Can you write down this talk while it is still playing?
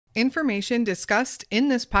Information discussed in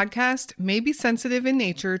this podcast may be sensitive in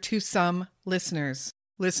nature to some listeners.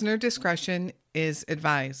 Listener discretion is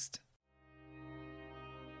advised.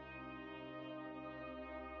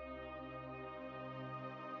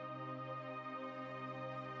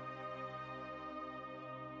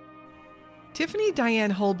 Tiffany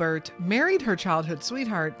Diane Holbert married her childhood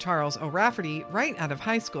sweetheart, Charles O'Rafferty, right out of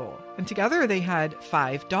high school, and together they had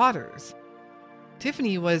 5 daughters.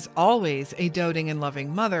 Tiffany was always a doting and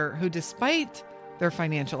loving mother who, despite their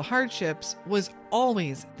financial hardships, was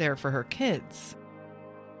always there for her kids.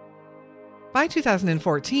 By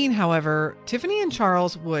 2014, however, Tiffany and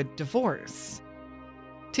Charles would divorce.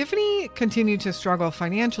 Tiffany continued to struggle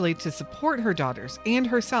financially to support her daughters and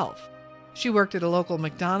herself. She worked at a local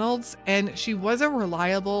McDonald's, and she was a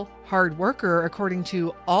reliable, hard worker, according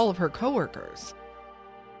to all of her coworkers.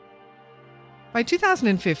 By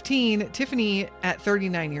 2015, Tiffany, at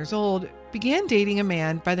 39 years old, began dating a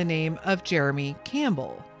man by the name of Jeremy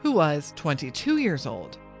Campbell, who was 22 years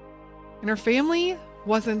old. And her family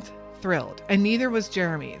wasn't thrilled, and neither was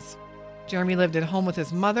Jeremy's. Jeremy lived at home with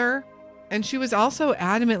his mother, and she was also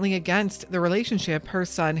adamantly against the relationship her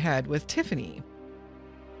son had with Tiffany.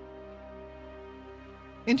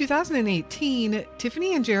 In 2018,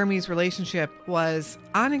 Tiffany and Jeremy's relationship was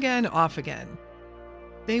on again, off again.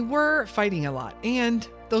 They were fighting a lot, and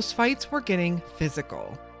those fights were getting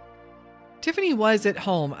physical. Tiffany was at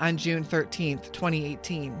home on June 13th,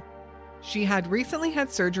 2018. She had recently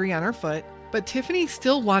had surgery on her foot, but Tiffany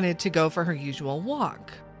still wanted to go for her usual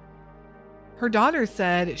walk. Her daughter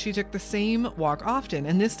said she took the same walk often,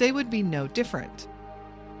 and this day would be no different.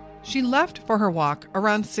 She left for her walk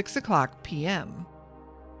around 6:00 p.m.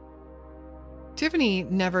 Tiffany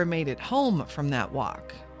never made it home from that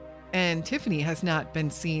walk, and Tiffany has not been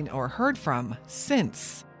seen or heard from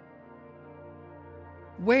since.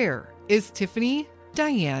 Where is Tiffany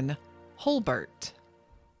Diane Holbert?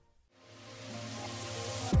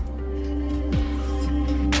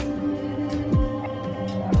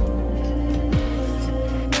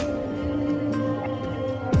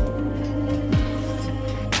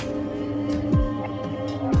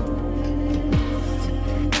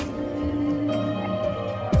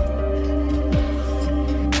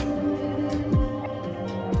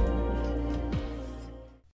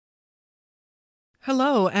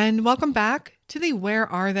 Hello, and welcome back to the Where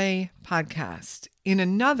Are They podcast in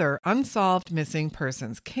another unsolved missing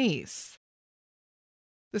persons case.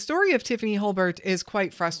 The story of Tiffany Holbert is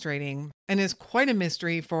quite frustrating and is quite a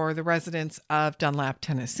mystery for the residents of Dunlap,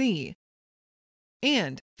 Tennessee.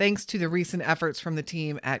 And thanks to the recent efforts from the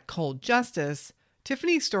team at Cold Justice,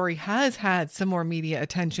 Tiffany's story has had some more media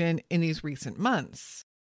attention in these recent months.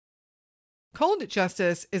 Cold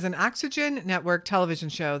Justice is an Oxygen Network television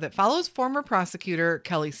show that follows former prosecutor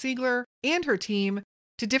Kelly Siegler and her team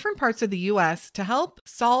to different parts of the U.S. to help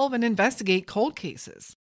solve and investigate cold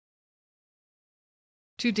cases.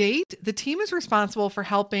 To date, the team is responsible for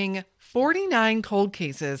helping 49 cold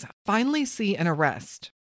cases finally see an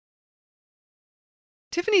arrest.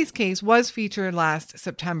 Tiffany's case was featured last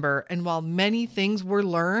September, and while many things were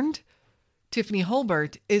learned, Tiffany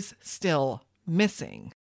Holbert is still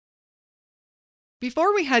missing.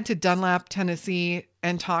 Before we head to Dunlap, Tennessee,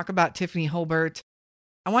 and talk about Tiffany Holbert,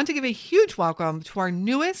 I want to give a huge welcome to our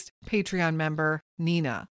newest Patreon member,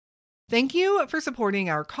 Nina. Thank you for supporting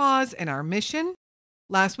our cause and our mission.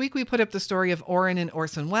 Last week, we put up the story of Orrin and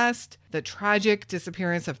Orson West, the tragic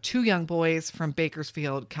disappearance of 2 young boys from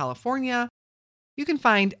Bakersfield, California. You can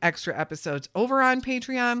find extra episodes over on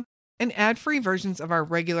Patreon and ad-free versions of our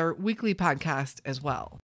regular weekly podcast as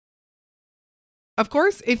well. Of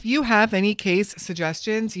course, if you have any case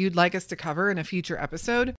suggestions you'd like us to cover in a future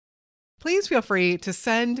episode, please feel free to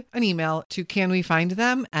send an email to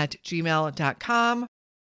canwefindthem@gmail.com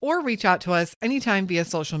or reach out to us anytime via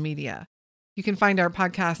social media. You can find our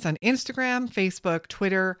podcast on Instagram, Facebook,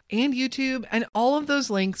 Twitter, and YouTube, and all of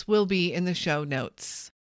those links will be in the show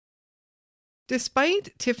notes.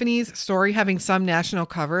 Despite Tiffany's story having some national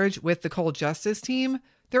coverage with the Cold Justice team,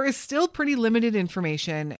 there is still pretty limited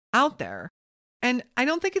information out there. And I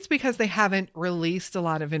don't think it's because they haven't released a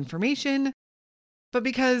lot of information, but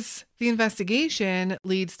because the investigation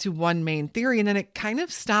leads to one main theory and then it kind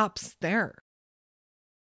of stops there.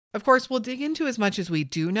 Of course, we'll dig into as much as we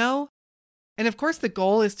do know. And of course, the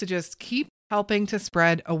goal is to just keep helping to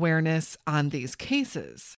spread awareness on these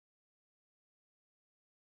cases.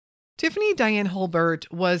 Tiffany Diane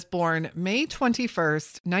Holbert was born May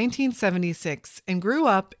 21st, 1976, and grew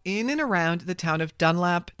up in and around the town of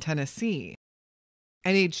Dunlap, Tennessee.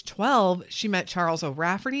 At age 12, she met Charles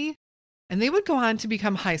O'Rafferty, and they would go on to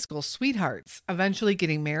become high school sweethearts, eventually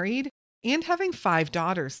getting married and having 5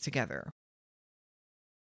 daughters together.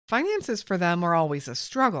 Finances for them were always a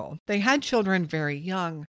struggle. They had children very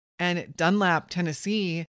young, and Dunlap,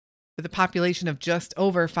 Tennessee, with a population of just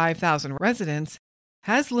over 5,000 residents,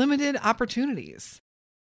 has limited opportunities.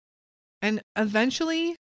 And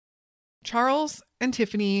eventually, Charles and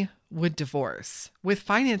Tiffany would divorce, with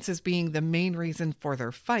finances being the main reason for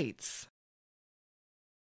their fights.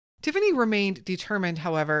 Tiffany remained determined,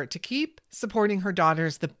 however, to keep supporting her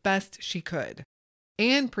daughters the best she could,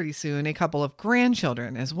 and pretty soon a couple of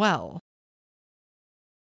grandchildren as well.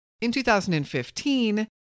 In 2015,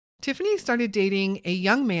 Tiffany started dating a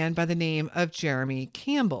young man by the name of Jeremy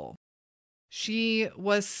Campbell. She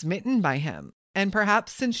was smitten by him, and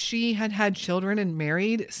perhaps since she had had children and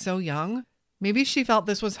married so young, maybe she felt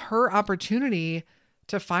this was her opportunity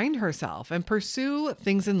to find herself and pursue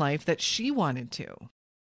things in life that she wanted to.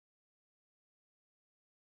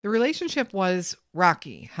 The relationship was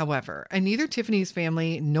rocky, however, and neither Tiffany's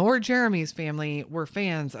family nor Jeremy's family were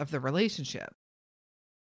fans of the relationship.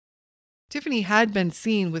 Tiffany had been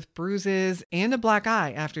seen with bruises and a black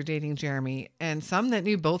eye after dating Jeremy, and some that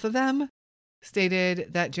knew both of them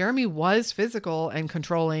stated that Jeremy was physical and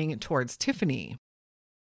controlling towards Tiffany.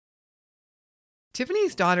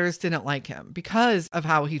 Tiffany's daughters didn't like him because of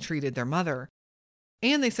how he treated their mother,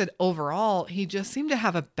 and they said overall he just seemed to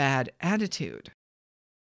have a bad attitude.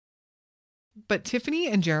 But Tiffany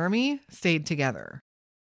and Jeremy stayed together.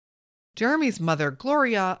 Jeremy's mother,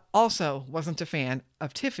 Gloria, also wasn't a fan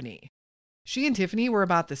of Tiffany. She and Tiffany were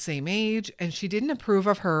about the same age, and she didn't approve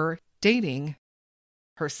of her dating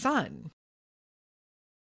her son.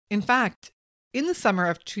 In fact, in the summer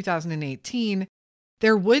of 2018,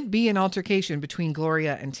 there would be an altercation between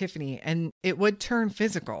Gloria and Tiffany, and it would turn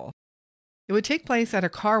physical. It would take place at a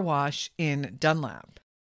car wash in Dunlap.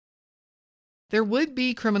 There would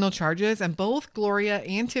be criminal charges, and both Gloria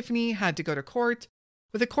and Tiffany had to go to court,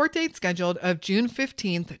 with a court date scheduled of June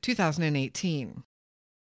 15th, 2018.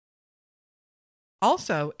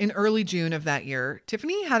 Also, in early June of that year,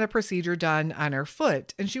 Tiffany had a procedure done on her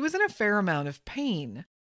foot, and she was in a fair amount of pain.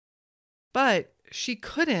 But she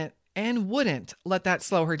couldn't and wouldn't let that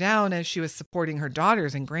slow her down as she was supporting her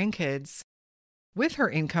daughters and grandkids with her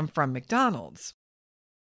income from McDonald's.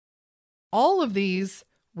 All of these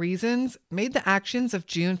reasons made the actions of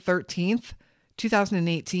June 13th,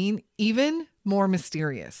 2018 even more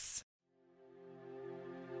mysterious.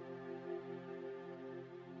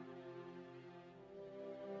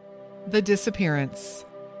 The disappearance.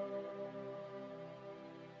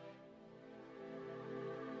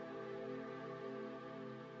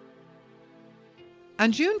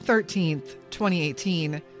 On June 13th,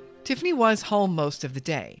 2018, Tiffany was home most of the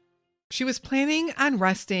day. She was planning on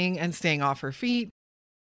resting and staying off her feet,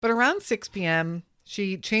 but around 6 p.m.,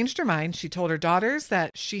 she changed her mind. She told her daughters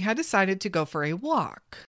that she had decided to go for a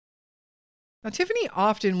walk. Now, Tiffany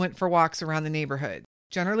often went for walks around the neighborhood,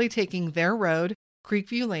 generally taking their road,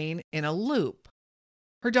 Creekview Lane, in a loop.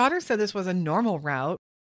 Her daughters said this was a normal route.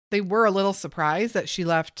 They were a little surprised that she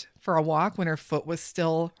left for a walk when her foot was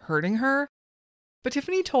still hurting her. But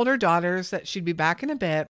Tiffany told her daughters that she'd be back in a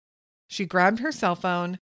bit. She grabbed her cell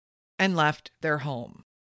phone and left their home.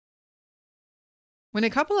 When a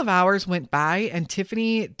couple of hours went by and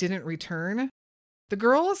Tiffany didn't return, the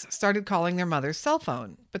girls started calling their mother's cell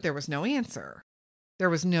phone, but there was no answer.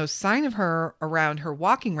 There was no sign of her around her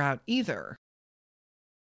walking route either.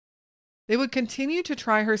 They would continue to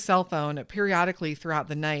try her cell phone periodically throughout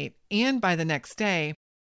the night and by the next day,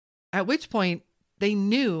 at which point they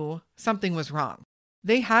knew something was wrong.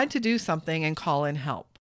 They had to do something and call in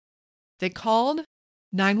help. They called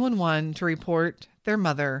 911 to report their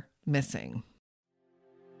mother missing.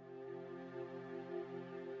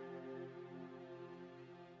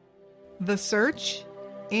 The search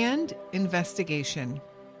and investigation.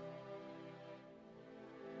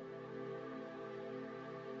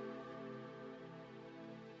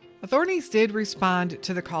 Authorities did respond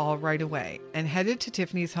to the call right away and headed to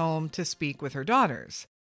Tiffany's home to speak with her daughters.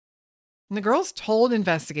 And the girls told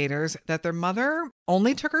investigators that their mother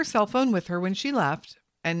only took her cell phone with her when she left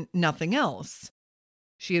and nothing else.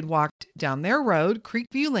 She had walked down their road,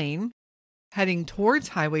 Creekview Lane, heading towards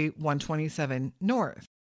Highway 127 North.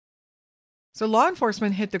 So law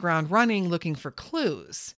enforcement hit the ground running looking for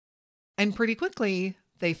clues, and pretty quickly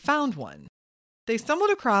they found one. They stumbled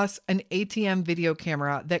across an ATM video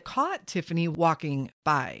camera that caught Tiffany walking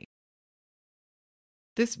by.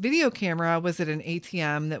 This video camera was at an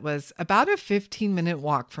ATM that was about a 15-minute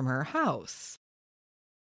walk from her house.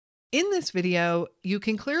 In this video, you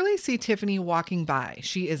can clearly see Tiffany walking by.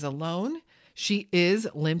 She is alone. She is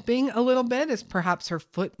limping a little bit as perhaps her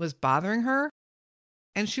foot was bothering her.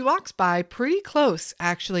 And she walks by pretty close,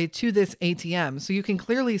 actually, to this ATM. So you can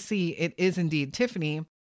clearly see it is indeed Tiffany.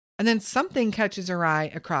 And then something catches her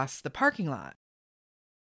eye across the parking lot.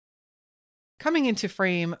 Coming into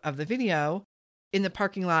frame of the video, in the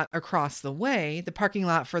parking lot across the way, the parking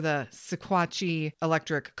lot for the Sequatchie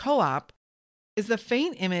Electric Co-op, is the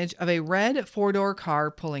faint image of a red four-door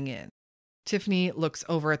car pulling in. Tiffany looks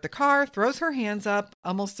over at the car, throws her hands up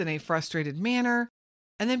almost in a frustrated manner,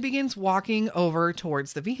 and then begins walking over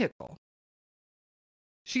towards the vehicle.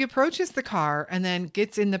 She approaches the car and then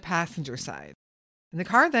gets in the passenger side. And the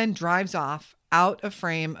car then drives off out of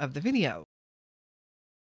frame of the video.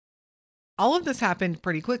 All of this happened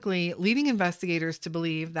pretty quickly, leading investigators to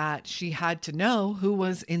believe that she had to know who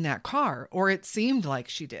was in that car, or it seemed like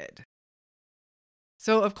she did.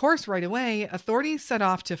 So, of course, right away, authorities set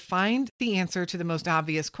off to find the answer to the most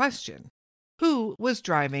obvious question: who was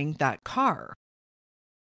driving that car?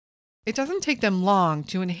 It doesn't take them long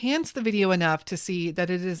to enhance the video enough to see that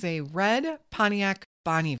it is a red Pontiac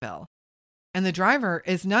Bonneville, and the driver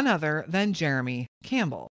is none other than Jeremy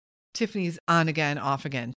Campbell, Tiffany's on-again,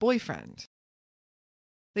 off-again boyfriend.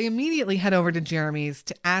 They immediately head over to Jeremy's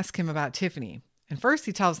to ask him about Tiffany, and first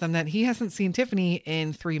he tells them that he hasn't seen Tiffany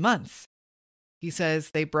in 3 months. He says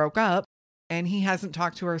they broke up, and he hasn't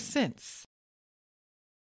talked to her since.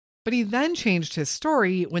 But he then changed his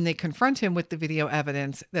story when they confront him with the video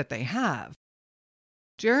evidence that they have.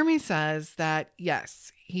 Jeremy says that,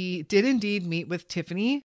 yes, he did indeed meet with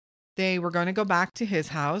Tiffany. They were going to go back to his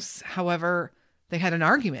house. However, they had an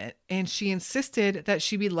argument, and she insisted that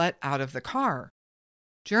she be let out of the car.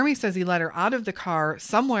 Jeremy says he let her out of the car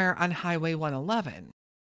somewhere on Highway 111.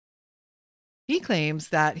 He claims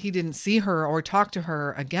that he didn't see her or talk to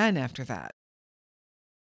her again after that.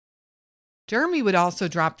 Jeremy would also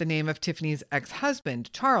drop the name of Tiffany's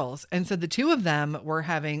ex-husband, Charles, and said the two of them were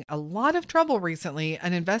having a lot of trouble recently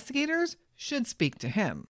and investigators should speak to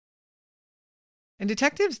him. And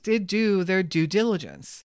detectives did do their due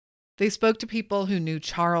diligence. They spoke to people who knew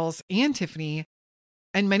Charles and Tiffany,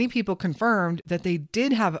 and many people confirmed that they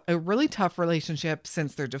did have a really tough relationship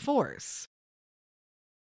since their divorce.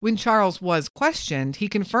 When Charles was questioned, he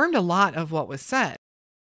confirmed a lot of what was said.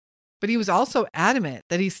 But he was also adamant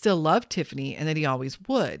that he still loved Tiffany and that he always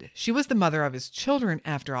would. She was the mother of his children,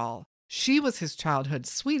 after all. She was his childhood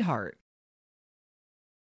sweetheart.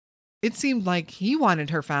 It seemed like he wanted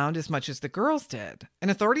her found as much as the girls did, and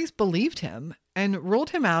authorities believed him and ruled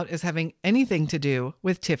him out as having anything to do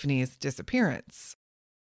with Tiffany's disappearance.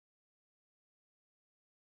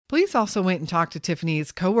 Police also went and talked to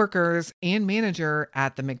Tiffany's coworkers and manager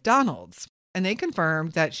at the McDonald's, and they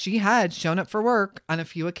confirmed that she had shown up for work on a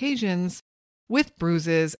few occasions with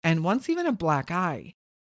bruises and once even a black eye.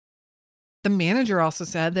 The manager also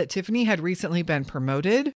said that Tiffany had recently been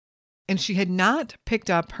promoted and she had not picked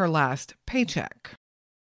up her last paycheck.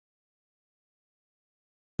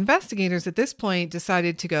 Investigators at this point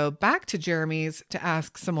decided to go back to Jeremy's to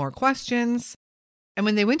ask some more questions. And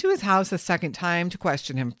when they went to his house a second time to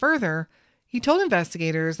question him further, he told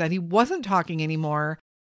investigators that he wasn't talking anymore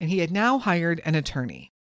and he had now hired an attorney.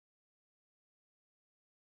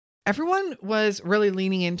 Everyone was really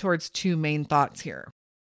leaning in towards two main thoughts here.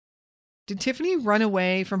 Did Tiffany run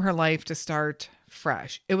away from her life to start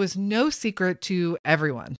fresh? It was no secret to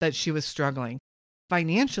everyone that she was struggling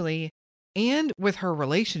financially and with her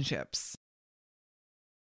relationships.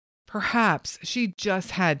 Perhaps she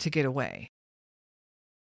just had to get away.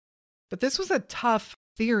 But this was a tough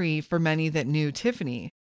theory for many that knew Tiffany.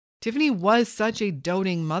 Tiffany was such a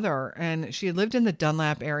doting mother, and she had lived in the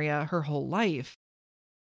Dunlap area her whole life.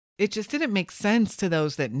 It just didn't make sense to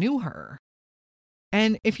those that knew her.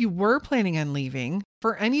 And if you were planning on leaving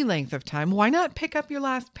for any length of time, why not pick up your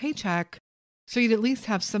last paycheck so you'd at least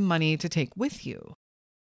have some money to take with you?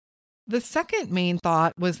 The second main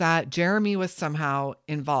thought was that Jeremy was somehow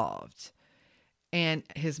involved, and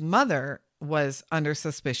his mother was under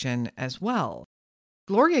suspicion as well.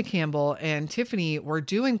 Gloria Campbell and Tiffany were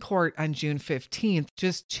due in court on June 15th,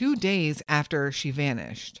 just 2 days after she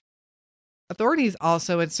vanished. Authorities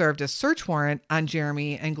also had served a search warrant on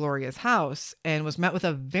Jeremy and Gloria's house and was met with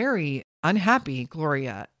a very unhappy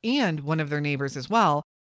Gloria and one of their neighbors as well,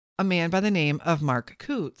 a man by the name of Mark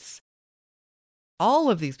Coots.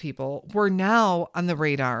 All of these people were now on the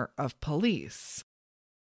radar of police.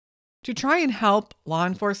 To try and help law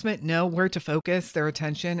enforcement know where to focus their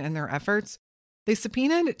attention and their efforts, they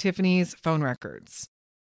subpoenaed Tiffany's phone records.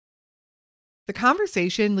 The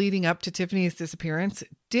conversation leading up to Tiffany's disappearance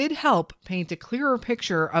did help paint a clearer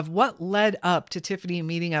picture of what led up to Tiffany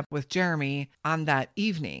meeting up with Jeremy on that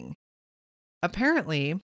evening.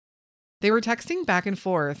 Apparently, They were texting back and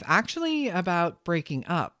forth, actually about breaking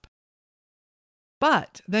up.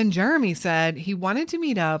 But then Jeremy said he wanted to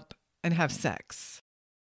meet up and have sex.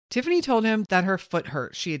 Tiffany told him that her foot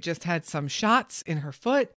hurt. She had just had some shots in her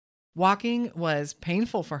foot. Walking was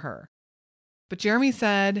painful for her. But Jeremy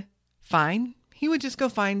said, fine, he would just go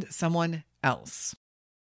find someone else.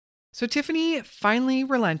 So Tiffany finally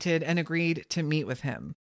relented and agreed to meet with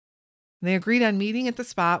him. They agreed on meeting at the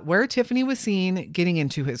spot where Tiffany was seen getting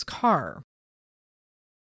into his car.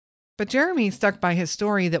 But Jeremy stuck by his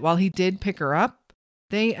story that while he did pick her up,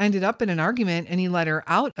 they ended up in an argument and he let her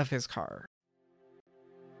out of his car.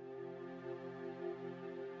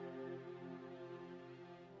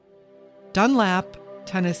 Dunlap,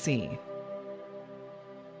 Tennessee.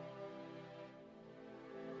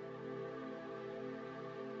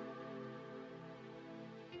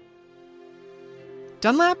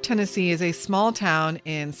 Dunlap, Tennessee is a small town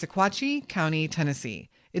in Sequatchie County, Tennessee.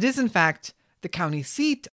 It is, in fact, the county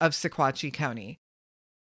seat of Sequatchie County.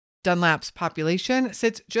 Dunlap's population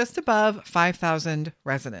sits just above 5,000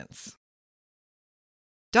 residents.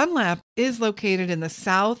 Dunlap is located in the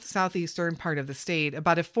southeastern part of the state,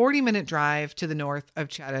 about a 40-minute drive to the north of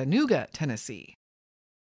Chattanooga, Tennessee.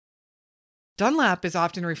 Dunlap is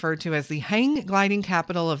often referred to as the hang gliding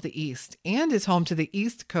capital of the East and is home to the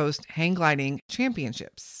East Coast Hang Gliding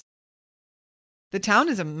Championships. The town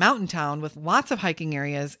is a mountain town with lots of hiking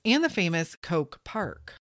areas and the famous Coke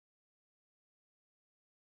Park.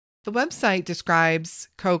 The website describes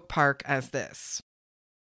Coke Park as this.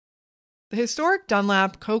 The historic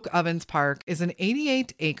Dunlap Coke Ovens Park is an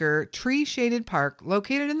 88-acre tree-shaded park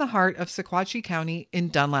located in the heart of Sequatchie County in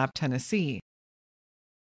Dunlap, Tennessee.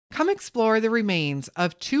 Come explore the remains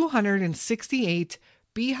of 268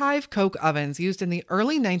 beehive coke ovens used in the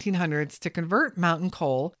early 1900s to convert mountain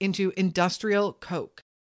coal into industrial coke,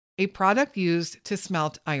 a product used to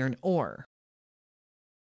smelt iron ore.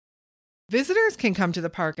 Visitors can come to the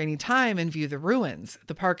park anytime and view the ruins.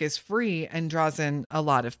 The park is free and draws in a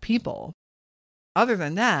lot of people. Other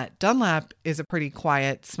than that, Dunlap is a pretty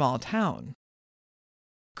quiet, small town.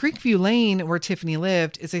 Creekview Lane, where Tiffany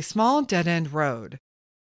lived, is a small dead-end road.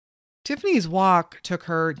 Tiffany's walk took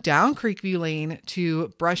her down Creekview Lane to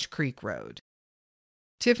Brush Creek Road.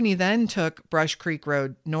 Tiffany then took Brush Creek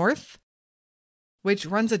Road north, which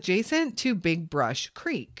runs adjacent to Big Brush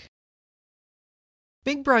Creek.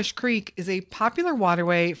 Big Brush Creek is a popular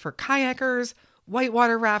waterway for kayakers,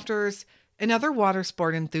 whitewater rafters, and other water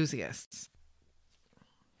sport enthusiasts.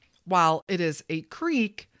 While it is a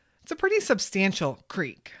creek, it's a pretty substantial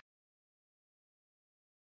creek.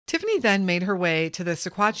 Tiffany then made her way to the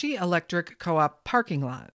Sequatchie Electric Co-op parking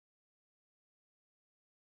lot.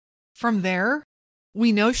 From there,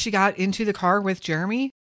 we know she got into the car with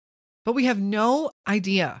Jeremy, but we have no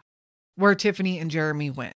idea where Tiffany and Jeremy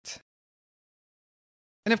went.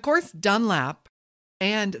 And of course, Dunlap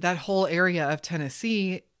and that whole area of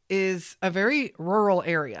Tennessee is a very rural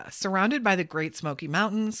area surrounded by the Great Smoky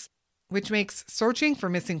Mountains, which makes searching for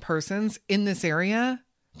missing persons in this area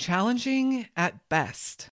challenging at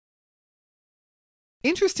best.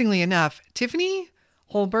 Interestingly enough, Tiffany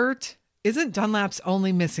Holbert isn't Dunlap's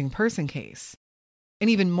only missing person case. And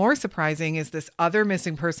even more surprising is this other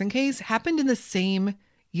missing person case happened in the same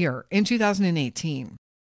year, in 2018.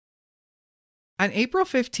 On April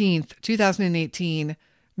 15th, 2018,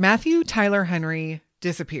 Matthew Tyler Henry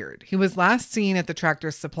disappeared. He was last seen at the Tractor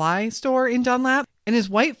Supply store in Dunlap, and his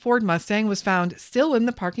white Ford Mustang was found still in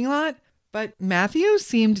the parking lot, but Matthew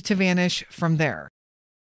seemed to vanish from there.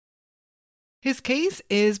 His case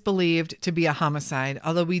is believed to be a homicide,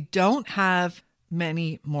 although we don't have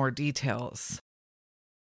many more details.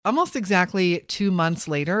 Almost exactly 2 months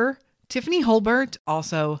later, Tiffany Holbert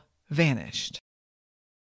also vanished.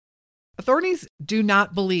 Authorities do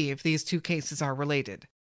not believe these two cases are related,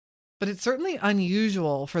 but it's certainly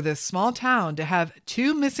unusual for this small town to have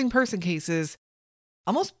two missing person cases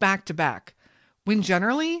almost back to back, when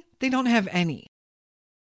generally they don't have any.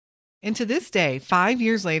 And to this day, 5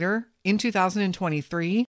 years later, in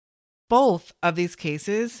 2023, both of these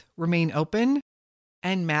cases remain open,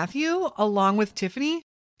 and Matthew, along with Tiffany,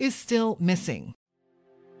 is still missing.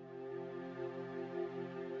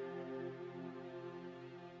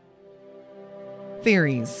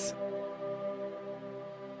 Theories.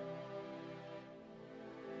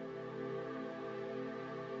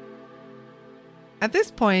 At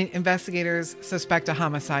this point, investigators suspect a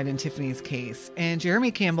homicide in Tiffany's case, and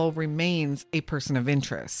Jeremy Campbell remains a person of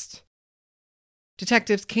interest.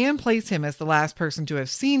 Detectives can place him as the last person to have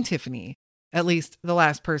seen Tiffany, at least the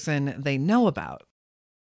last person they know about.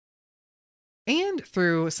 And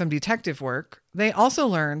through some detective work, they also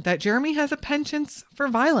learned that Jeremy has a penchant for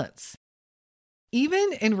violence.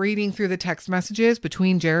 Even in reading through the text messages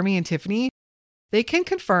between Jeremy and Tiffany, they can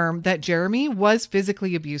confirm that Jeremy was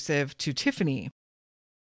physically abusive to Tiffany.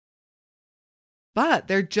 But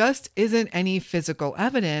there just isn't any physical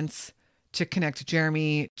evidence to connect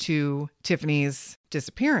Jeremy to Tiffany's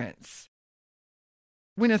disappearance.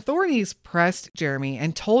 When authorities pressed Jeremy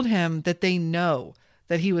and told him that they know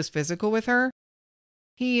that he was physical with her,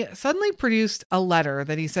 he suddenly produced a letter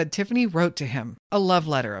that he said Tiffany wrote to him, a love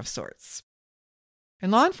letter of sorts.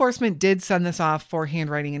 And law enforcement did send this off for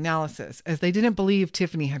handwriting analysis, as they didn't believe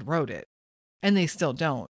Tiffany had wrote it, and they still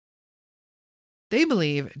don't. They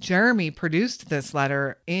believe Jeremy produced this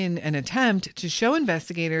letter in an attempt to show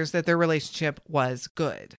investigators that their relationship was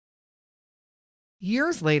good.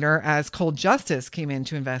 Years later, as Cold Justice came in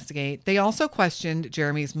to investigate, they also questioned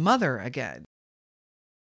Jeremy's mother again.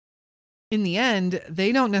 In the end,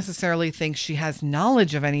 they don't necessarily think she has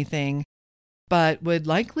knowledge of anything, but would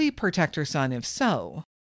likely protect her son if so.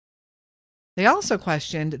 They also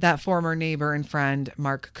questioned that former neighbor and friend,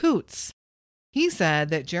 Mark Coots. He said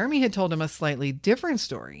that Jeremy had told him a slightly different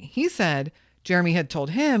story. He said Jeremy had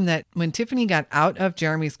told him that when Tiffany got out of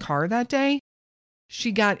Jeremy's car that day,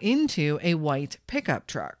 she got into a white pickup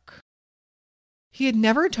truck. He had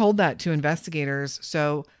never told that to investigators,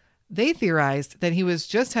 so they theorized that he was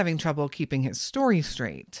just having trouble keeping his story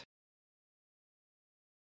straight.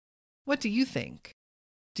 What do you think?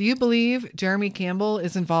 Do you believe Jeremy Campbell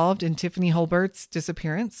is involved in Tiffany Holbert's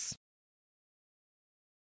disappearance?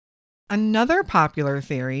 Another popular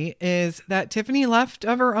theory is that Tiffany left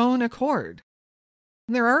of her own accord.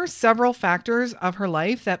 There are several factors of her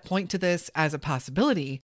life that point to this as a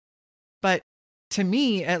possibility, but to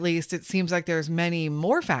me, at least, it seems like there's many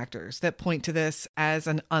more factors that point to this as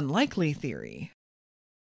an unlikely theory.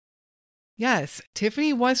 Yes,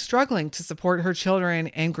 Tiffany was struggling to support her children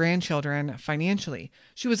and grandchildren financially.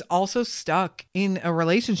 She was also stuck in a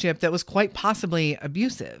relationship that was quite possibly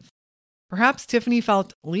abusive. Perhaps Tiffany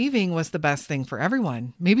felt leaving was the best thing for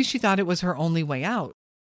everyone. Maybe she thought it was her only way out.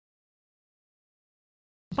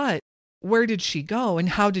 But where did she go and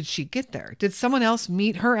how did she get there? Did someone else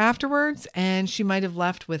meet her afterwards and she might have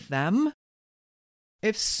left with them?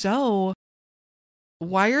 If so,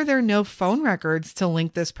 why are there no phone records to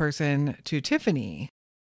link this person to Tiffany?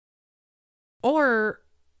 Or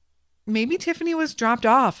maybe Tiffany was dropped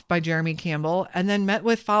off by Jeremy Campbell and then met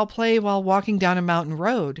with foul play while walking down a mountain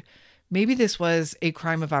road. Maybe this was a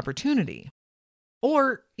crime of opportunity.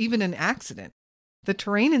 Or even an accident. The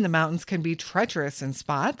terrain in the mountains can be treacherous in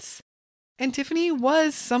spots, and Tiffany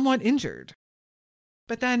was somewhat injured.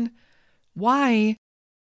 But then, why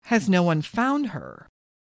has no one found her?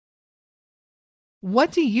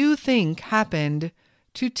 What do you think happened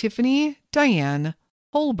to Tiffany Diane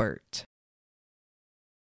Holbert?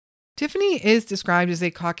 Tiffany is described as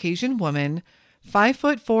a Caucasian woman,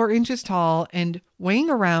 5'4" tall and weighing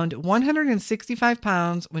around 165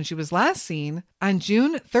 pounds when she was last seen on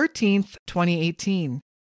June 13th, 2018.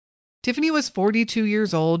 Tiffany was 42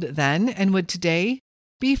 years old then and would today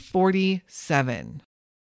be 47.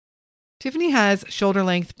 Tiffany has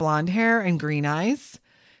shoulder-length blonde hair and green eyes.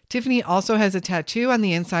 Tiffany also has a tattoo on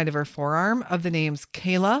the inside of her forearm of the names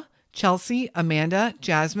Kayla, Chelsea, Amanda,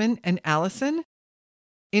 Jasmine, and Allison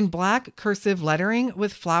in black cursive lettering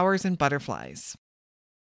with flowers and butterflies.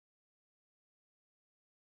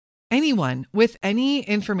 Anyone with any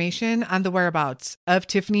information on the whereabouts of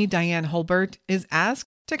Tiffany Diane Holbert is asked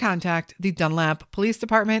to contact the Dunlap Police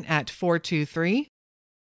Department at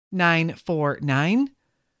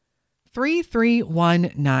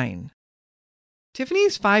 423-949-3319.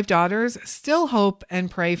 Tiffany's 5 daughters still hope and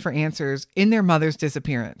pray for answers in their mother's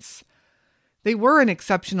disappearance. They were an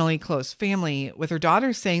exceptionally close family, with her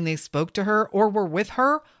daughters saying they spoke to her or were with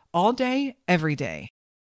her all day, every day.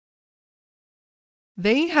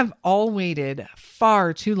 They have all waited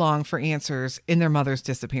far too long for answers in their mother's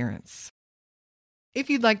disappearance.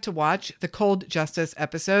 If you'd like to watch the Cold Justice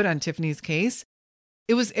episode on Tiffany's case,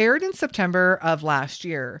 it was aired in September of last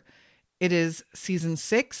year. It is season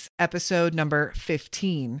 6, episode number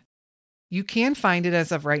 15. You can find it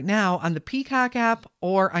as of right now on the Peacock app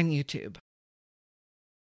or on YouTube.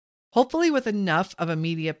 Hopefully, with enough of a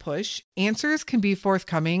media push, answers can be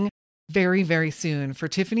forthcoming very, very soon for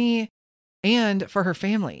Tiffany and for her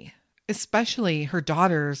family, especially her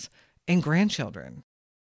daughters and grandchildren.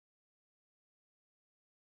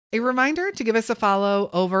 A reminder to give us a follow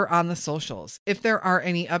over on the socials. If there are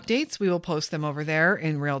any updates, we will post them over there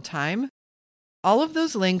in real time. All of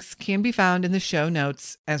those links can be found in the show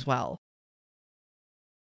notes as well.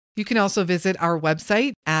 You can also visit our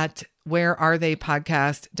website at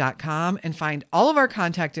wherearetheypodcast.com and find all of our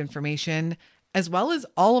contact information as well as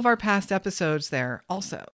all of our past episodes there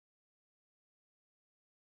also.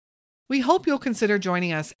 We hope you'll consider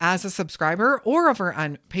joining us as a subscriber or over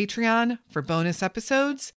on Patreon for bonus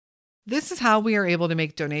episodes. This is how we are able to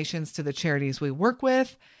make donations to the charities we work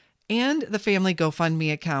with and the family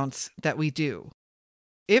GoFundMe accounts that we do.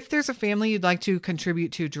 If there's a family you'd like to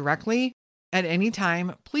contribute to directly at any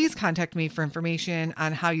time, please contact me for information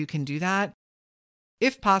on how you can do that.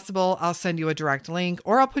 If possible, I'll send you a direct link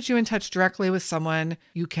or I'll put you in touch directly with someone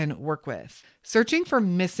you can work with. Searching for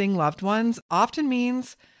missing loved ones often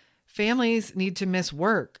means families need to miss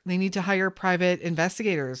work. They need to hire private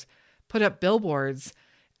investigators, put up billboards,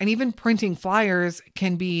 and even printing flyers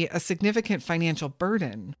can be a significant financial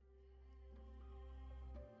burden.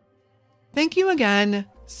 Thank you again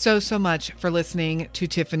so much for listening to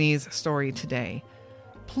Tiffany's story today.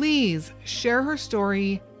 Please share her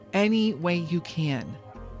story any way you can.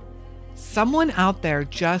 Someone out there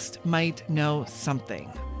just might know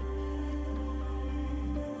something.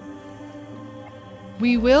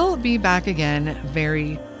 We will be back again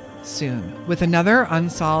very soon with another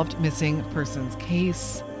unsolved missing persons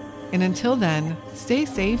case. And until then, stay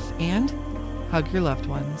safe and hug your loved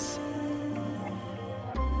ones.